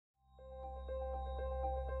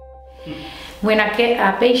When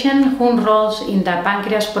a patient who enrolls in the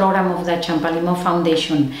pancreas program of the Champalimaud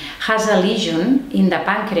Foundation has a lesion in the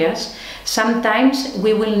pancreas, sometimes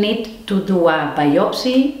we will need to do a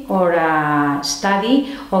biopsy or a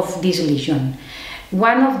study of this lesion.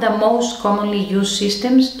 One of the most commonly used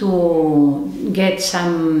systems to get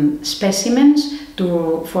some specimens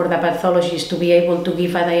for the pathologist to be able to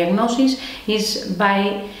give a diagnosis is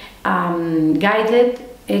by guided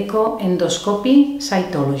Echo-Endoscopy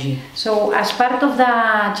cytology. So, as part of the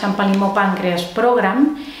Champalimaud Pancreas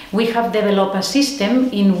program, we have developed a system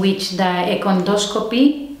in which the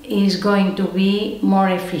Ecoendoscopy is going to be more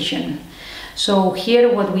efficient. So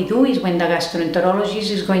here what we do is when the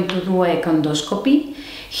gastroenterologist is going to do an Ecoendoscopy,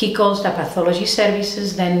 he calls the pathology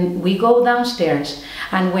services, then we go downstairs,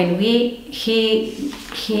 and when he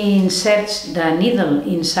inserts the needle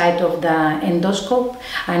inside of the endoscope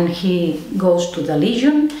and he goes to the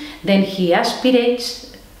lesion, then he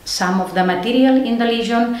aspirates some of the material in the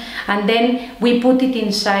lesion, and then we put it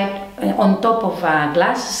inside on top of a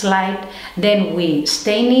glass slide, then we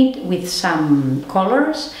stain it with some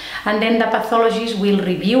colors, and then the pathologist will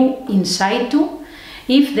review in situ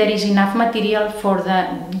if there is enough material for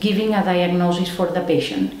giving a diagnosis for the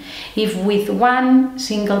patient. If with one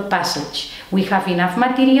single passage we have enough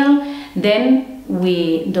material, then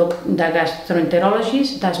the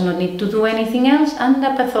gastroenterologist does not need to do anything else, and the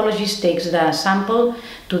pathologist takes the sample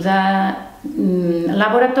to the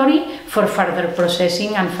laboratory for further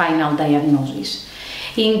processing and final diagnosis.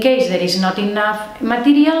 In case there is not enough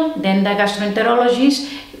material, then the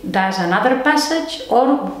gastroenterologist does another passage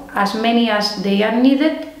or as many as they are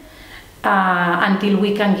needed until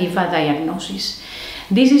we can give a diagnosis.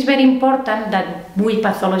 This is very important that we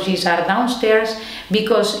pathologists are downstairs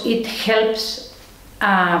because it helps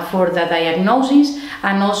for the diagnosis,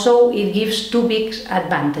 and also it gives two big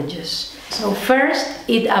advantages. So first,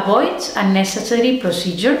 it avoids unnecessary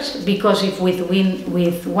procedures, because if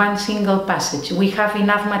with one single passage we have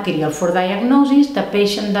enough material for diagnosis, the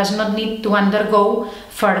patient does not need to undergo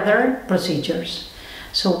further procedures.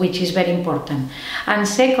 So which is very important. And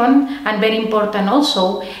second, and very important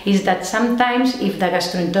also, is that sometimes if the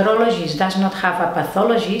gastroenterologist does not have a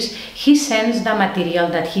pathologist, he sends the material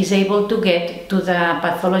that he's able to get to the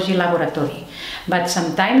pathology laboratory. But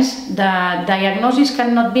sometimes the diagnosis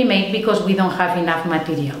cannot be made because we don't have enough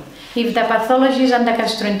material. If the pathologist and the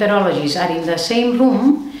gastroenterologist are in the same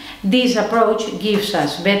room, this approach gives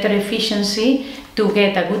us better efficiency to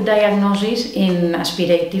get a good diagnosis in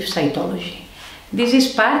aspirative cytology. This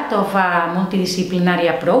is part of a multidisciplinary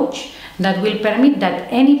approach that will permit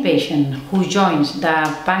that any patient who joins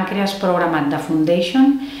the pancreas program at the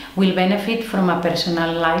Foundation will benefit from a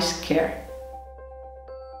personalized care.